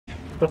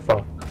The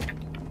fuck?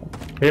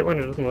 I hate when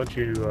it doesn't let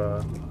you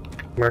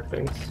mark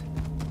things.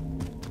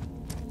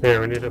 Here,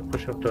 we need to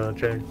push up to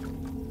J.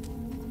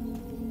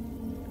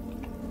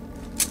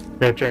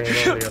 Yeah, J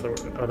and all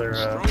the other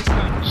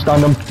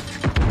Stunned him.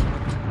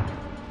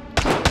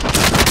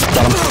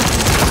 Got him.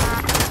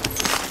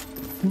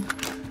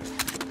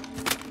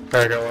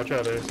 Alright, go watch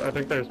out. I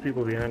think there's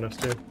people behind us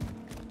too.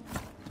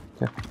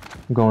 Okay,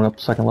 I'm going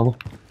up second level.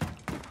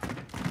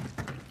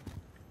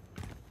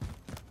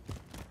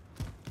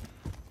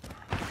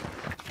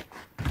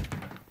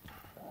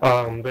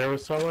 There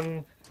was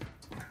someone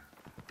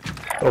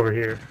over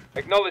here.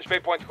 Acknowledge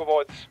waypoint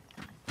coordinates.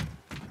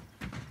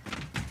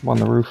 I'm on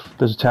the roof.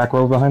 There's a tac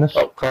rover behind us.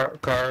 Oh, car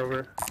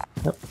over.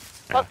 Yep.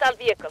 Hostile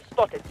vehicle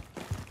spotted.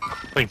 I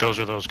think those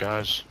are those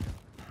guys.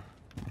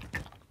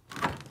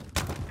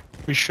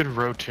 We should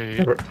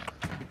rotate.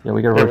 Yeah,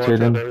 we gotta Yeah, rotate watch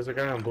out, in. there's a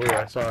guy on blue.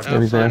 I saw him.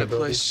 Maybe there. Find a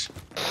place.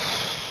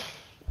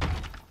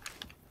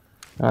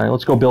 Alright,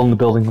 let's go build in the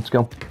building. Let's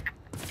go.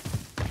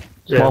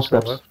 Yeah, Small let's go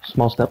steps. left.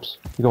 Small steps.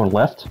 You going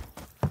left?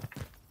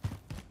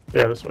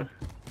 Yeah, this way.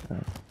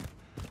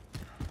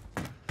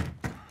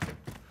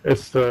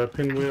 It's the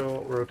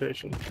pinwheel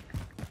rotation.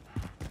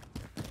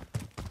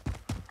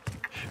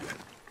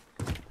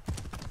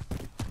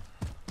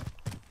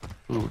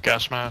 Ooh,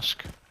 gas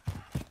mask.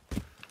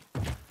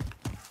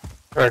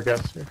 Alright,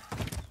 guys, here.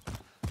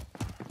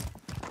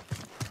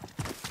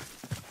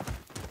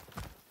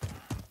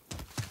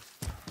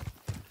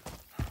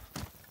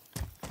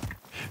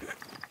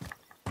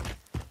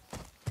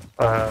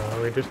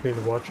 We just need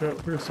to watch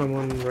out for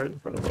someone right in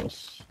front of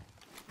us.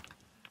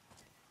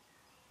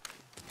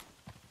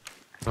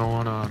 No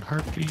one on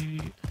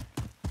heartbeat.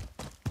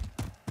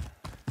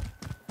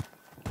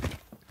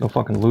 No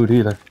fucking loot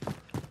either.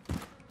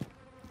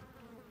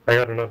 I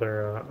got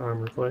another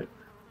armor plate.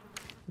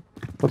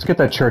 Let's get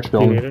that church Do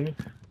you need building.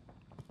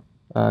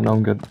 any? No,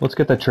 I'm good. Let's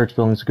get that church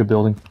building. It's a good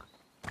building.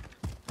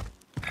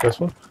 This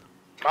one?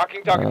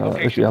 Marking target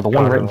location. Yeah, the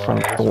one right in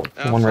front of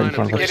the one right in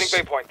front of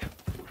Indicating us. waypoint.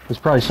 There's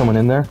probably someone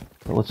in there,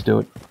 but let's do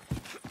it.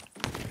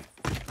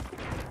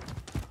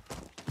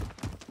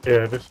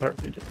 Yeah, just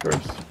heartbeat it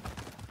first.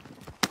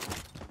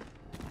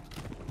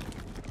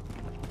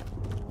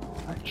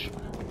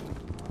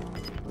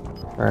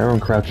 Alright, everyone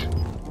crouch.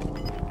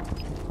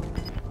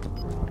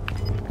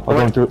 I'll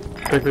go through it.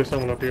 I think there's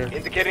someone up here.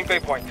 Indicating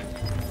waypoint.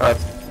 I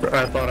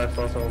thought I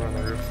saw someone on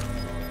the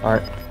roof.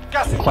 Alright.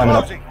 Gas is Climbing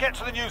up. closing. Get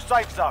to the new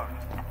safe zone.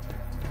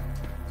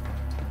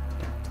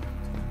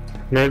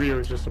 Maybe it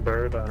was just a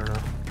bird, I don't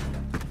know.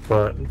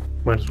 But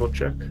might as well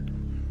check.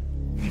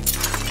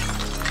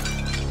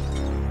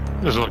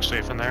 Does it look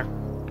safe in there?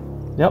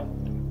 Yep.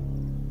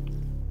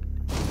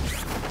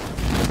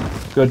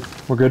 Good.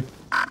 We're good.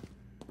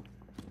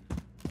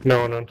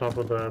 No one on top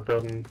of the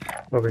building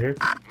over here.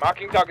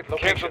 Marking target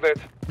location. Cancel that.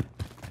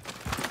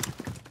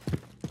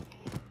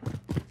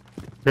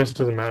 I guess it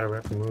doesn't matter, we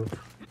have to move.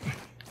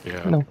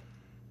 Yeah. No.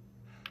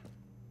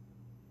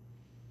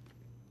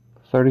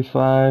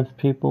 35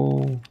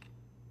 people.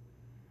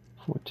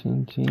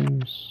 14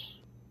 teams.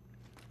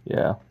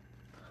 Yeah.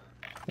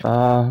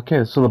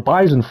 Okay, so the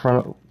buy's in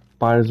front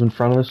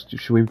of us.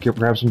 Should we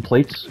grab some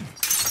plates?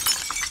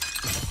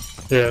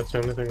 Yeah, it's the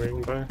only thing we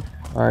can buy.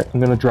 Alright, I'm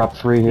gonna drop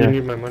 3 You here.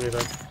 need my money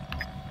then.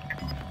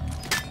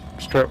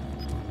 Strip.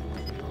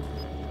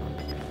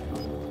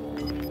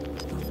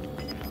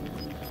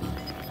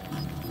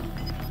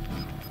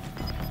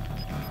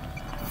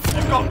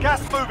 You've got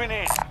gas moving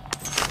in.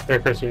 Hey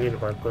Chris, you need to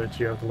buy plates,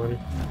 you have the money.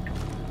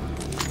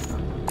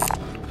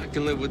 I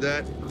can live with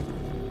that.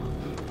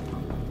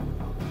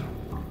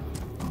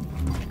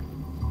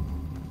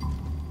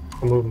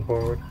 I'm moving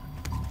forward.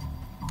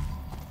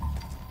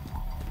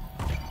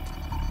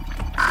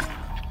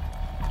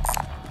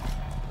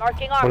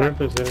 Marking I wonder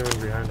armor. if there's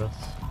anyone behind us.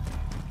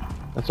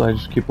 That's why I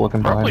just keep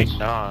looking Probably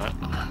behind us.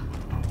 not.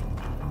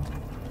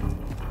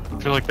 I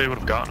feel like they would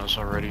have gotten us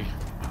already.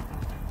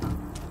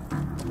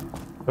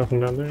 Nothing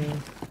down there.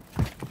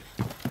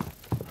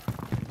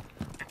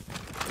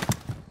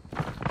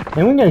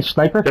 Anyone get a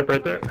sniper? Yep,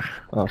 right there.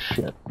 Oh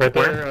shit. Right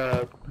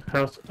there,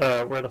 house,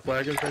 where the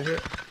flag is right here.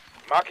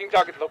 Marking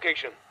target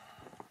location.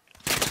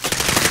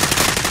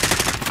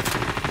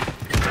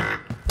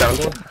 Down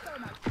one.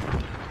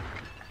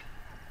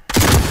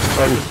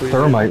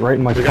 Thermite right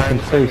in my The guy fucking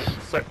on the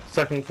face.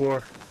 second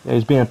floor. Yeah,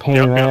 he's being a pain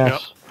in the Yep,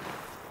 ass.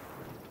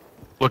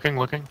 Looking.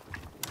 I'm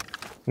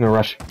gonna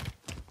rush.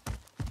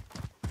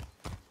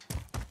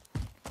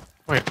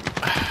 Wait.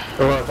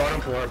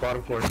 Oh,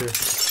 bottom floor too.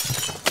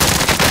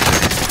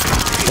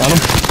 Got him.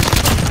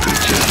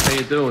 How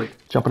you doing?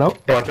 Jumping out.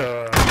 But,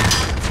 oh,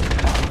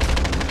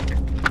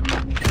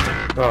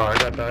 I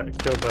got that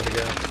killed by the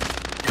guy.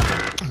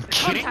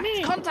 Kidding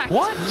me? Contact.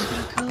 What?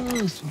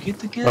 Get Oh,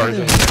 together. he's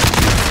in there.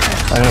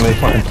 I don't have any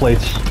fucking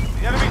plates.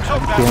 The enemy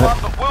took that Damn it. one,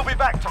 but we'll be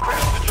back to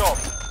finish the job.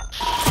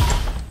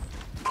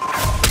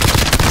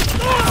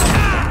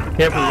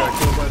 Camper got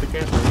killed by the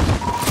camper.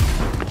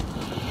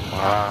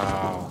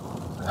 Wow.